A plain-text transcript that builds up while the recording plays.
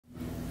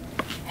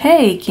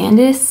Hey,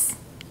 Candace,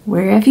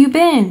 where have you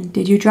been?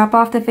 Did you drop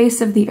off the face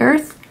of the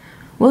earth?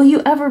 Will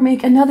you ever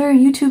make another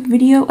YouTube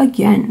video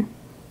again?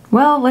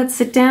 Well, let's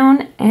sit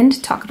down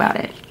and talk about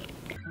it.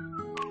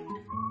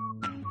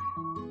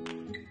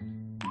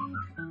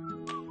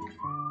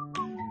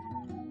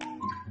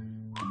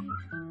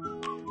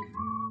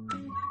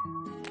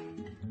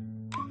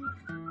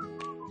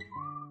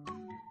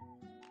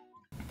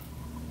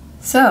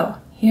 So,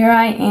 here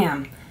I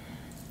am.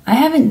 I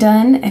haven't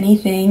done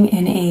anything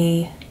in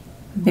a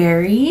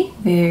very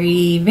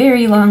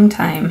long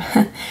time.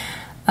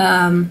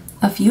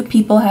 A few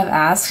people have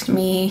asked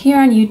me here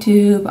on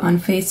YouTube, on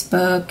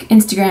Facebook,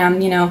 Instagram,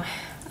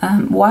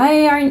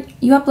 why aren't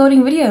you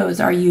uploading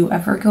videos? Are you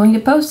ever going to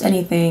post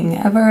anything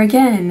ever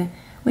again?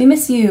 We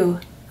miss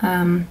you.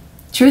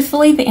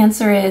 Truthfully, the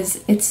answer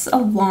is it's a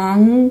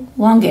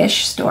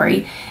longish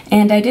story,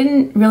 and I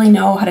didn't really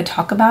know how to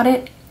talk about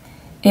it.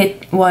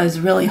 It was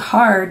really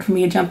hard for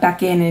me to jump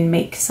back in and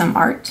make some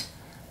art.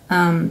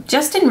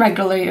 Just in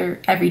regular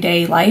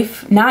everyday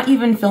life, not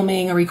even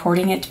filming or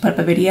recording it to put up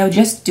a video,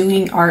 just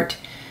doing art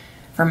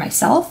for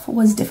myself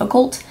was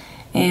difficult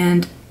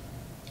and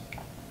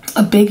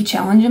a big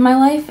challenge in my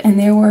life. And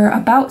there were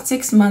about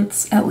 6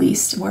 months at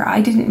least where I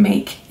didn't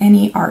make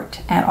any art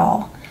at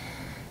all.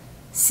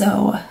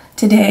 So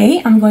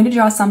today I'm going to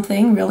draw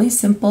something really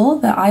simple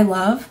that I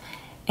love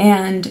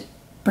and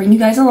bring you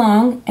guys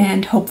along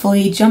and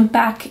hopefully jump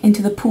back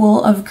into the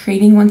pool of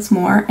creating once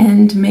more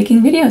and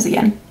making videos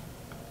again.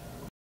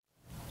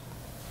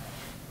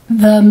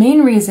 The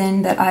main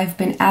reason that I've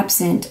been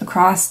absent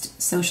across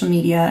social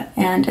media,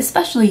 and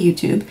especially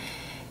YouTube,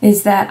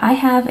 is that I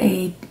have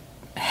a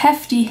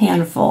hefty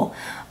handful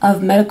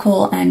of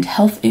medical and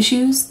health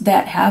issues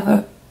that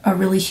have a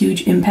really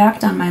huge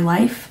impact on my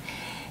life.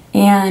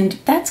 And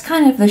that's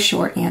kind of the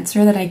short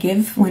answer that I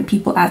give when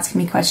people ask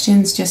me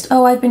questions, just,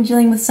 oh, I've been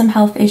dealing with some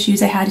health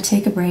issues, I had to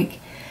take a break.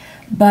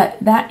 But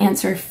that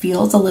answer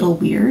feels a little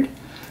weird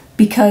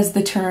because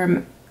the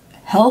term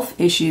health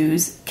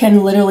issues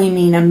can literally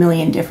mean a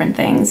million different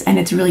things, and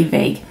it's really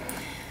vague.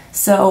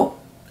 So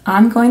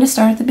I'm going to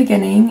start at the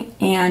beginning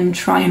and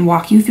try and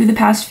walk you through the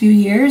past few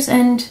years,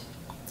 and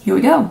here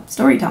we go,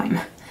 story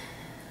time.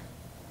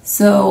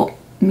 So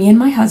me and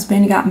my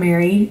husband got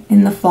married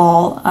in the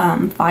fall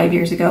 5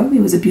 years ago.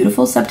 It was a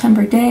beautiful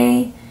September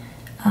day,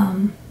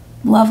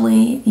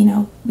 lovely,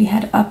 we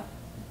had a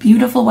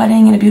beautiful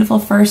wedding and a beautiful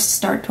first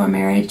start to our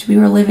marriage. We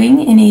were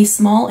living in a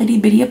small itty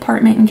bitty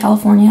apartment in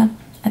California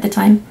at the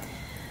time.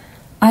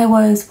 I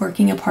was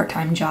working a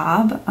part-time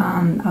job,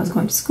 I was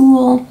going to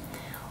school.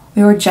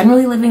 We were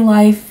generally living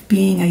life,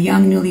 being a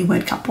young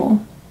newlywed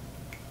couple.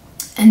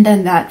 And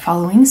then that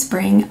following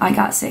spring, I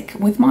got sick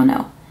with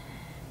mono.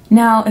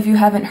 Now, if you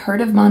haven't heard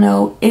of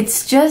mono,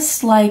 it's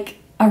just like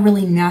a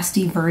really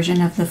nasty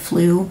version of the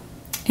flu.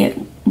 It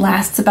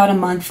lasts about a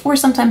month or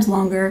sometimes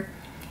longer.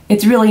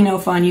 It's really no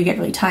fun. You get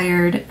really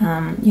tired.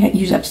 You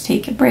usually have to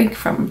take a break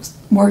from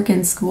work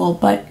and school,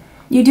 but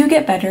you do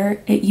get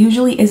better. It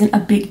usually isn't a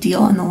big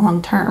deal in the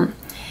long term.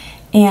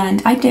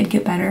 And I did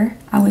get better.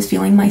 I was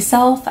feeling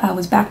myself. I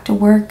was back to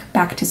work,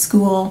 back to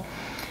school.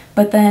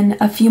 But then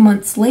a few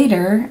months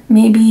later,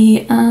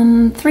 maybe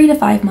 3 to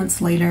 5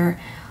 months later,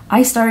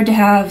 I started to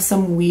have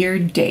some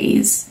weird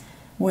days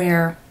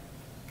where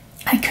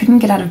I couldn't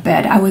get out of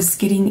bed. I was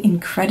getting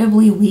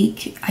incredibly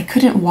weak. I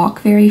couldn't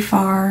walk very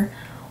far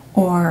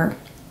or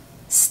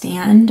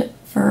stand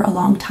for a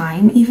long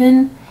time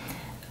even.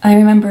 I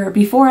remember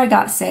before I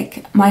got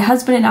sick, my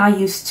husband and I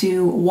used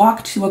to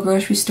walk to a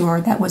grocery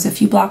store that was a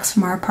few blocks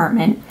from our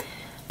apartment,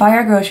 buy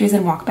our groceries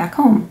and walk back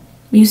home.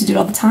 We used to do it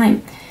all the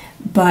time.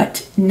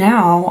 But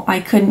now I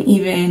couldn't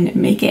even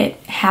make it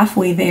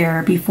halfway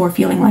there before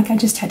feeling like I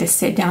just had to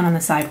sit down on the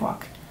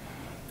sidewalk.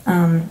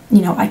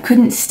 I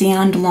couldn't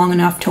stand long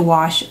enough to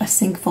wash a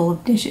sink full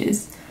of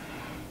dishes.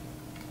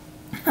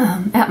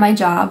 At my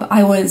job,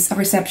 I was a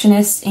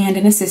receptionist and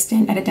an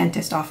assistant at a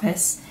dentist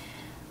office.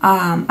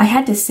 I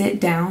had to sit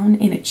down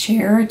in a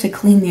chair to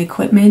clean the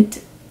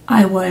equipment.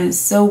 I was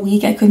so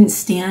weak I couldn't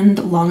stand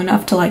long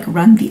enough to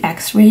run the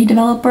X-ray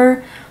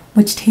developer,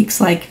 which takes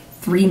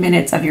 3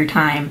 minutes of your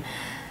time.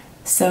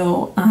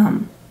 So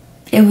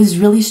it was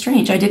really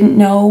strange. I didn't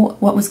know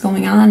what was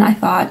going on. I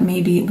thought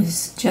maybe it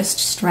was just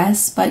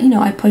stress, but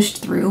I pushed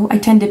through. I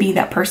tend to be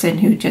that person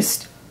who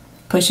just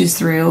pushes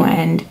through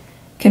and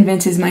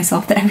convinces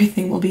myself that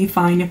everything will be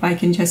fine if I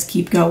can just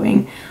keep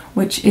going,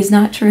 which is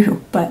not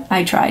true, but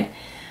I tried.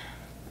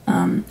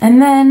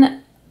 And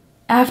then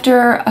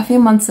after a few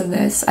months of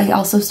this, I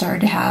also started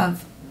to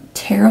have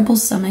terrible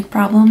stomach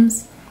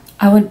problems.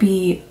 I would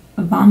be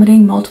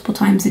vomiting multiple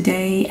times a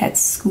day at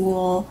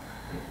school,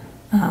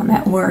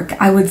 at work.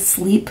 I would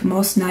sleep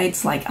most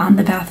nights on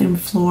the bathroom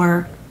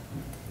floor.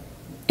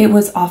 It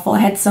was awful. I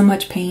had so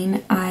much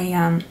pain.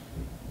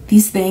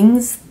 These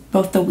things,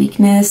 both the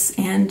weakness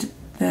and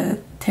the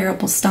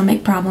terrible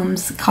stomach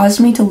problems,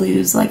 caused me to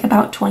lose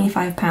about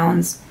 25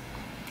 pounds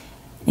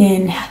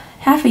in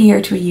half a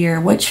year to a year,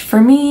 which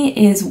for me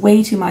is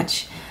way too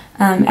much.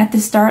 At the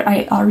start,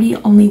 I already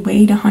only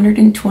weighed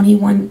 120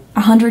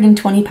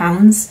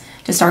 pounds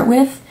to start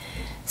with.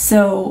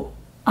 So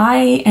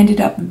I ended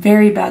up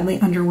very badly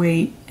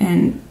underweight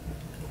and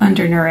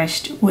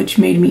undernourished, which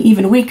made me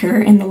even weaker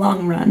in the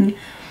long run.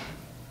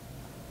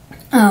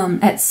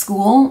 At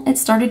school, it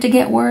started to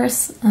get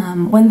worse.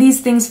 When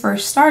these things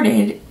first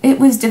started, it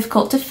was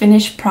difficult to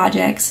finish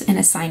projects and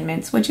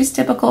assignments, which is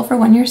typical for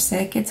when you're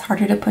sick. It's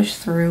harder to push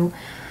through.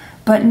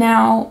 But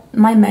now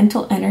my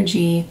mental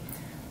energy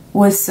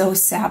was so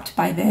sapped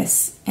by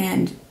this,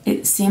 and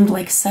it seemed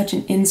like such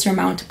an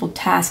insurmountable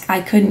task.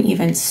 I couldn't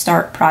even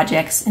start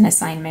projects and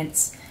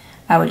assignments.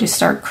 I would just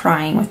start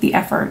crying with the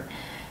effort,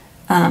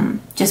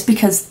 just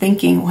because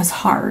thinking was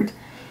hard.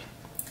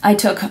 I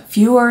took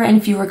fewer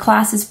and fewer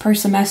classes per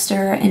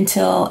semester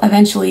until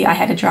eventually I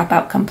had to drop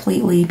out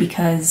completely,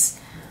 because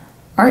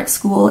art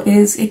school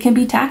it can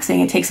be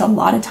taxing. It takes a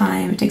lot of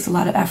time, it takes a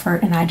lot of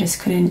effort, and I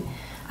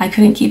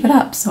couldn't keep it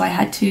up. So I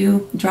had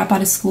to drop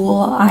out of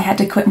school. I had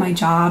to quit my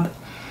job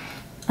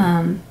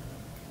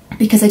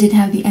because I didn't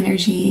have the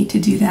energy to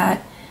do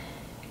that.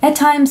 At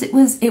times it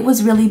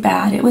was really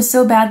bad. It was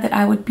so bad that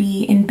I would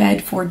be in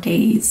bed for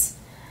days.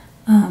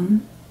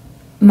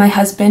 My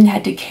husband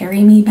had to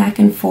carry me back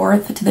and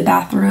forth to the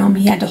bathroom.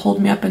 He had to hold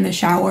me up in the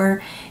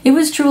shower. It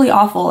was truly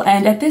awful.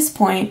 And at this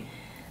point,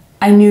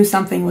 I knew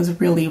something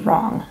was really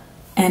wrong.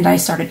 And I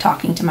started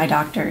talking to my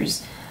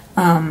doctors.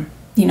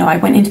 I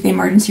went into the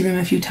emergency room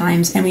a few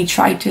times, and we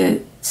tried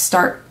to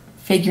start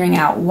figuring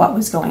out what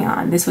was going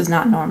on. This was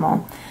not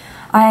normal.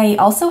 I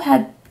also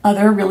had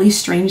other really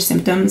strange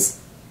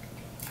symptoms.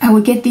 I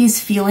would get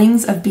these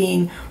feelings of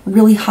being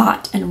really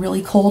hot and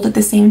really cold at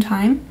the same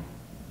time.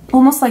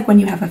 Almost like when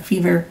you have a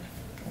fever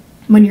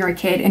when you're a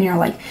kid and you're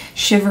like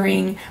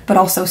shivering but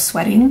also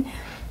sweating.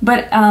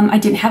 But I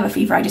didn't have a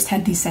fever, I just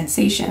had these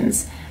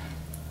sensations.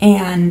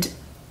 And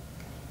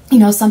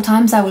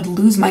sometimes I would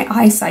lose my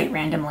eyesight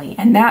randomly,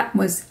 and that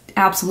was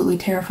absolutely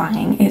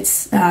terrifying.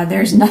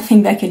 There's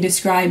nothing that can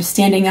describe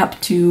standing up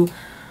to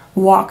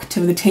walk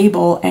to the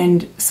table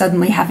and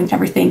suddenly having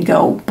everything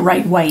go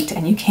bright white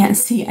and you can't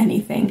see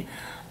anything.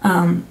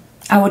 I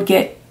would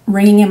get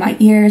ringing in my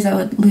ears, I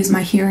would lose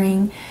my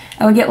hearing.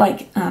 I would get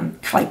like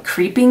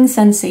creeping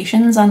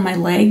sensations on my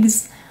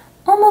legs,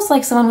 almost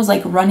like someone was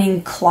like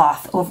running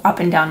cloth up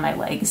and down my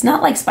legs.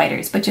 Not like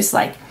spiders, but just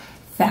like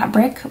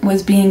fabric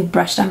was being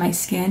brushed on my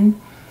skin.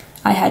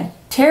 I had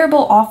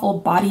terrible, awful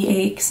body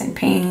aches and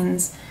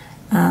pains.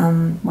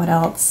 What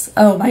else?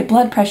 Oh, my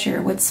blood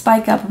pressure would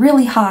spike up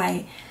really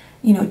high,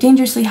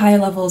 dangerously high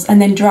levels,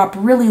 and then drop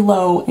really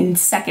low in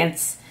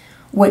seconds,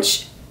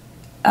 which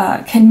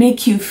can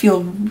make you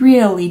feel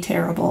really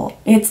terrible.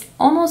 It's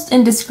almost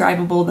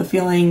indescribable, the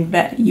feeling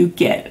that you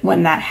get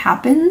when that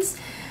happens.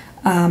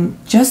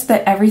 Just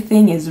that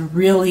everything is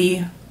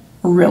really,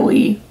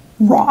 really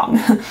wrong.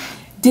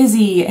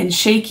 Dizzy and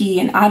shaky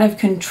and out of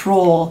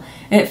control.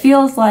 It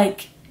feels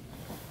like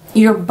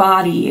your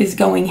body is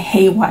going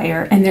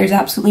haywire and there's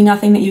absolutely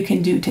nothing that you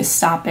can do to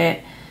stop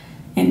it.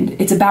 And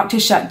it's about to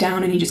shut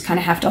down and you just kind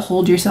of have to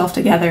hold yourself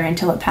together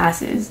until it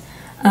passes.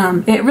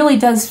 It really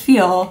does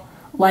feel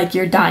like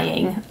you're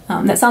dying.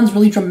 That sounds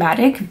really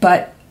dramatic,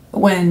 but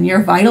when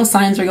your vital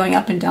signs are going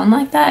up and down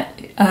like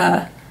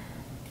that,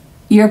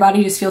 your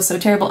body just feels so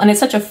terrible. And it's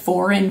such a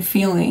foreign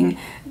feeling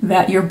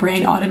that your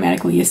brain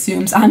automatically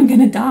assumes, I'm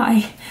gonna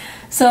die.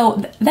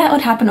 So that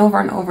would happen over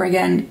and over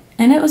again,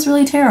 and it was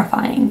really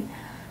terrifying.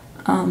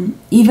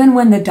 Even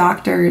when the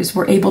doctors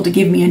were able to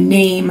give me a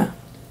name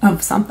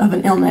of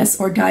an illness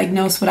or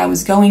diagnose what I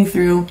was going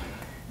through,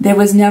 there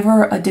was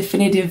never a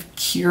definitive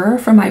cure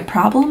for my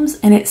problems,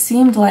 and it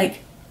seemed like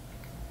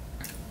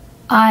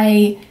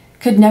I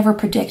could never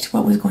predict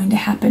what was going to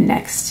happen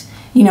next.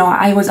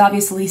 I was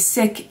obviously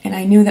sick and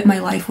I knew that my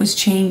life was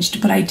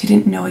changed, but I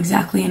didn't know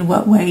exactly in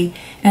what way.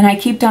 And I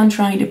kept on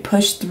trying to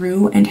push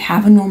through and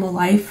have a normal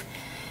life,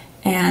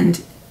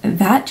 and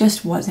that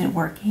just wasn't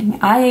working.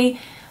 I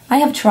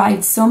have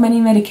tried so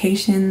many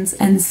medications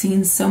and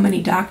seen so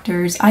many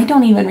doctors. I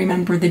don't even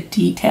remember the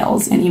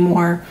details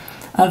anymore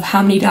of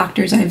how many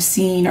doctors I've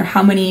seen or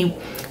how many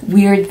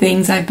weird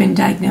things I've been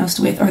diagnosed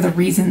with or the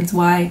reasons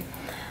why.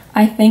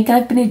 I think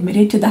I've been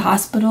admitted to the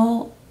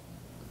hospital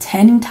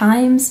 10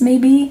 times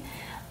maybe,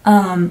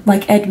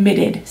 like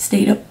admitted,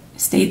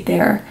 stayed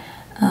there,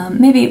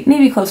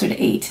 maybe closer to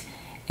 8.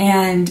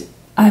 And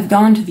I've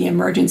gone to the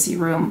emergency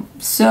room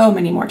so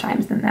many more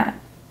times than that.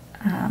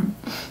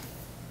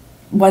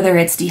 Whether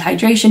it's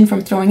dehydration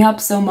from throwing up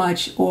so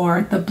much,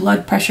 or the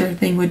blood pressure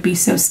thing would be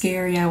so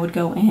scary I would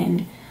go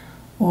in,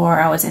 or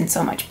I was in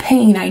so much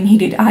pain I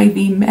needed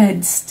IV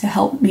meds to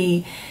help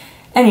me.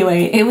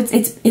 Anyway,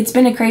 it's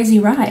been a crazy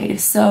ride.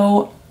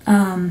 So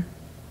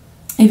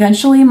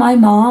eventually my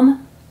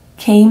mom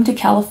came to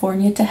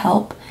California to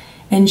help,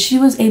 and she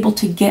was able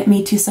to get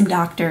me to some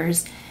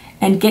doctors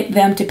and get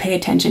them to pay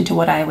attention to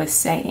what I was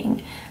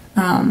saying.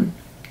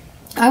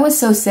 I was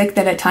so sick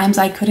that at times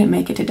I couldn't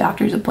make it to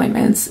doctor's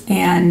appointments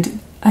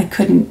and I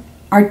couldn't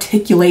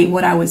articulate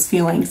what I was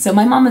feeling. So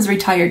my mom is a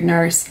retired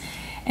nurse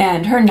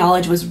and her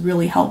knowledge was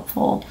really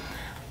helpful.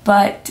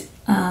 But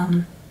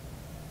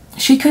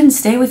she couldn't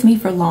stay with me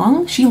for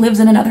long. She lives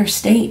in another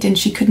state and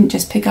she couldn't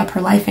just pick up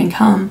her life and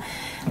come.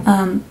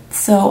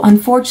 So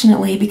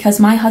unfortunately, because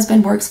my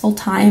husband works full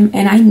time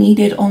and I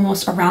needed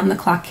almost around the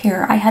clock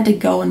care, I had to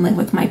go and live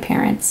with my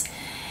parents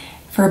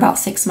for about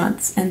 6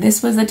 months. And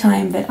this was the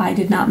time that I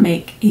did not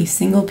make a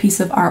single piece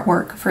of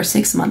artwork for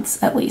 6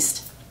 months at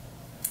least.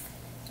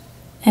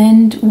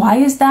 And why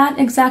is that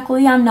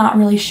exactly? I'm not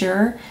really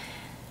sure.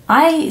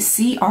 I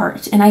see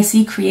art and I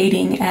see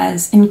creating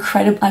as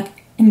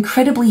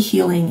incredibly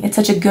healing. It's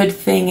such a good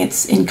thing.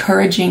 It's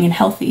encouraging and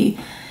healthy.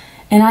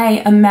 And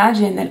I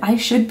imagine that I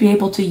should be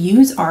able to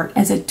use art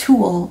as a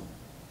tool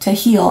to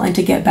heal and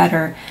to get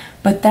better.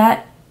 But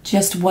that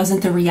just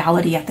wasn't the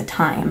reality at the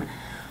time.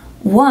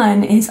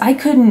 One is I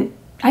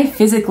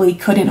physically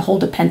couldn't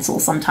hold a pencil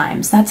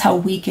sometimes. That's how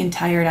weak and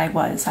tired I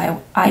was.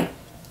 I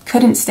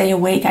couldn't stay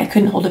awake. I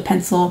couldn't hold a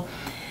pencil.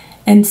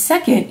 And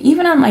second,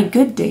 even on my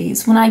good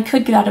days, when I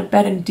could get out of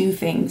bed and do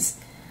things,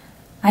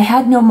 I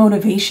had no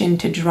motivation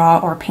to draw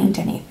or paint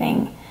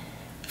anything.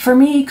 For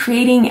me,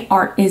 creating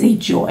art is a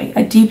joy,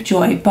 a deep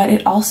joy, but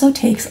it also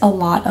takes a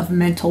lot of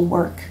mental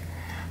work.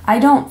 I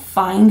don't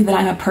find that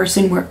I'm a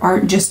person where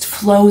art just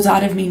flows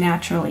out of me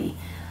naturally.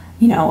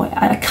 You know,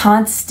 a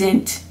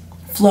constant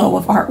flow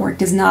of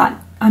artwork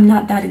I'm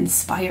not that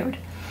inspired.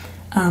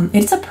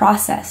 It's a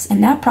process,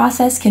 and that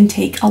process can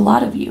take a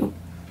lot of you.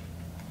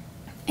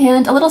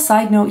 And a little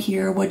side note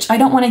here, which I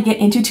don't want to get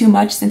into too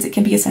much since it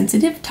can be a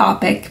sensitive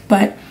topic,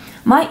 but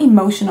my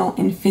emotional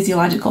and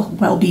physiological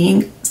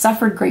well-being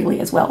suffered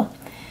greatly as well.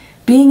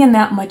 Being in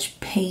that much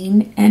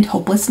pain and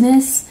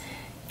hopelessness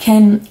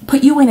can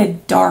put you in a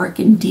dark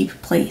and deep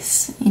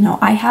place. You know,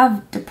 I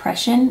have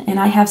depression and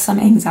I have some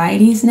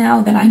anxieties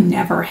now that I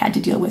never had to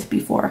deal with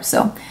before.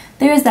 So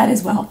there's that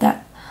as well.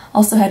 That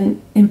also had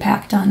an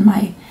impact on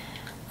my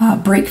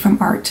break from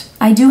art.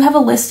 I do have a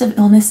list of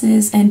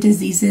illnesses and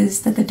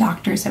diseases that the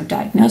doctors have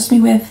diagnosed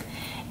me with,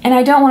 and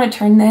I don't want to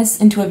turn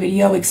this into a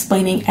video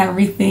explaining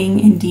everything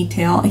in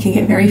detail. It can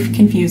get very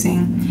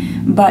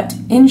confusing, but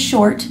in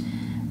short,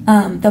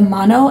 the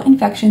mono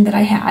infection that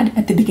I had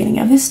at the beginning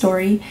of this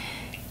story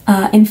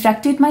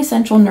infected my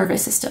central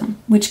nervous system,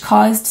 which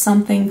caused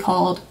something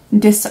called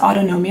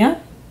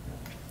dysautonomia,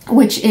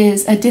 which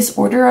is a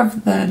disorder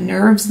of the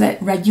nerves that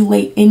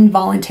regulate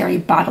involuntary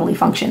bodily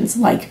functions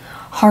like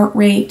heart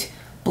rate,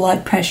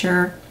 blood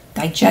pressure,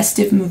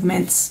 digestive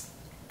movements,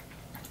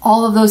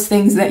 all of those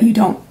things that you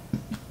don't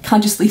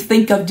consciously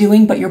think of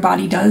doing, but your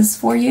body does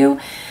for you,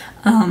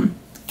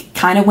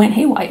 kind of went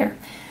haywire.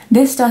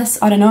 This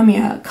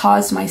dysautonomia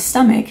caused my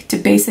stomach to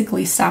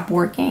basically stop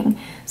working.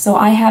 So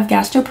I have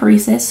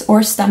gastroparesis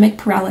or stomach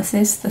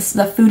paralysis.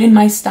 The food in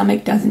my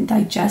stomach doesn't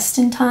digest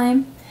in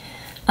time.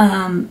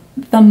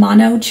 The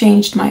mono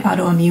changed my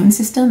autoimmune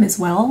system as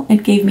well.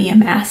 It gave me a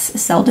mast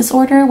cell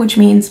disorder, which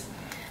means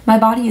my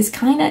body is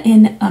kind of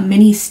in a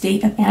mini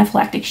state of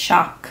anaphylactic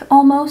shock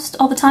almost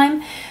all the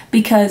time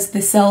because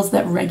the cells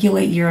that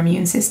regulate your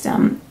immune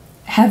system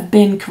have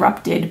been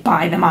corrupted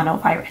by the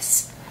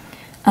monovirus.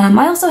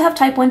 I also have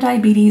type 1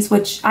 diabetes,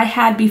 which I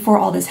had before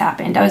all this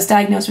happened. I was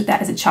diagnosed with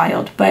that as a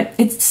child, but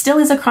it still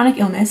is a chronic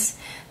illness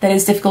that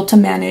is difficult to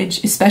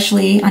manage,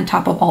 especially on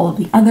top of all of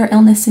the other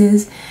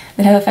illnesses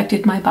that have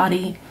affected my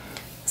body.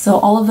 So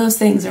all of those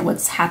things are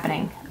what's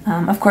happening.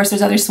 Of course,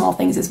 there's other small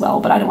things as well,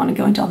 but I don't want to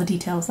go into all the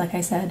details, like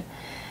I said.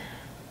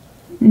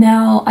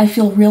 Now, I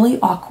feel really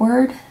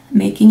awkward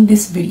making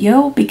this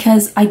video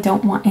because I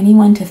don't want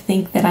anyone to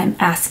think that I'm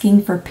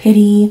asking for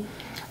pity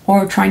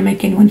or trying to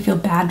make anyone feel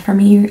bad for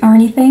me or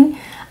anything.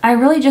 I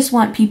really just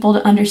want people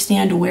to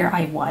understand where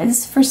I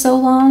was for so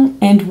long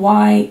and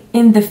why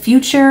in the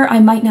future I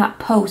might not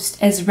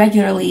post as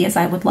regularly as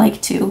I would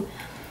like to.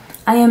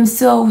 I am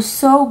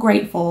so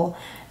grateful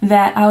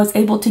that I was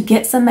able to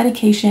get some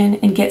medication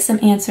and get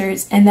some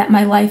answers and that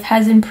my life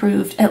has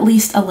improved at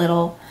least a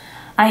little.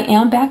 I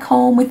am back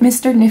home with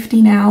Mr. Nifty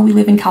now. We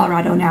live in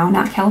Colorado now,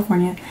 not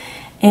California.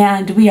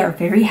 And we are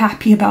very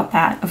happy about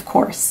that, of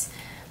course.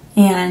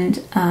 And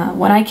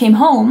when I came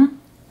home,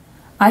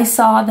 I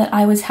saw that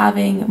I was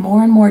having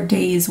more and more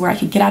days where I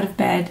could get out of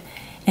bed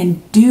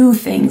and do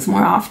things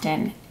more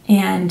often.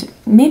 And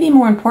maybe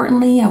more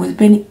importantly, I was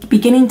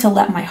beginning to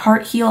let my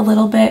heart heal a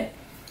little bit.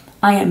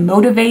 I am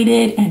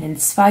motivated and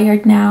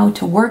inspired now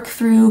to work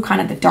through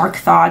kind of the dark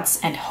thoughts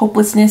and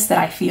hopelessness that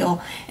I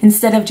feel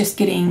instead of just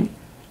getting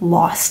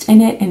lost in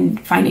it and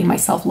finding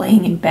myself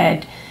laying in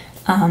bed.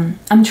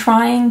 I'm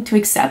trying to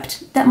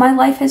accept that my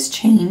life has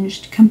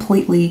changed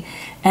completely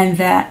and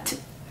that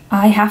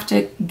I have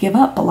to give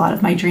up a lot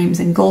of my dreams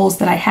and goals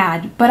that I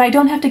had, but I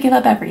don't have to give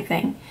up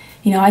everything.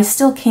 You know, I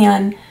still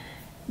can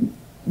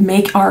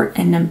make art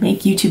and make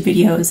YouTube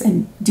videos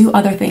and do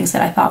other things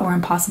that I thought were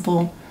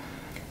impossible.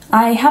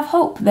 I have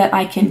hope that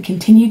I can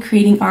continue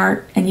creating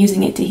art and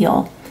using it to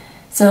heal.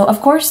 So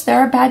of course there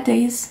are bad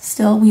days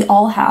still. We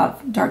all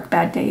have dark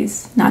bad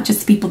days, not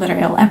just people that are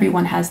ill.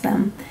 Everyone has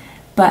them.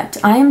 But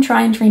I am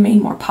trying to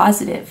remain more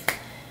positive.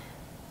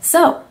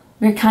 So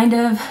we're kind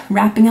of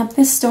wrapping up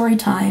this story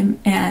time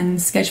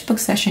and sketchbook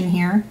session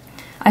here.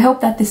 I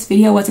hope that this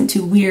video wasn't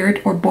too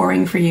weird or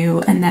boring for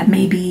you, and that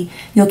maybe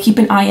you'll keep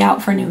an eye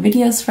out for new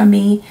videos from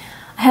me.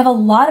 I have a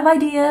lot of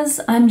ideas.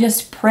 I'm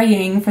just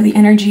praying for the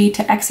energy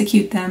to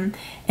execute them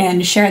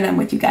and share them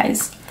with you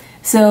guys.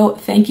 So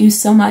thank you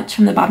so much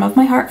from the bottom of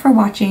my heart for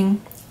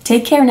watching.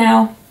 Take care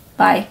now.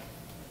 Bye.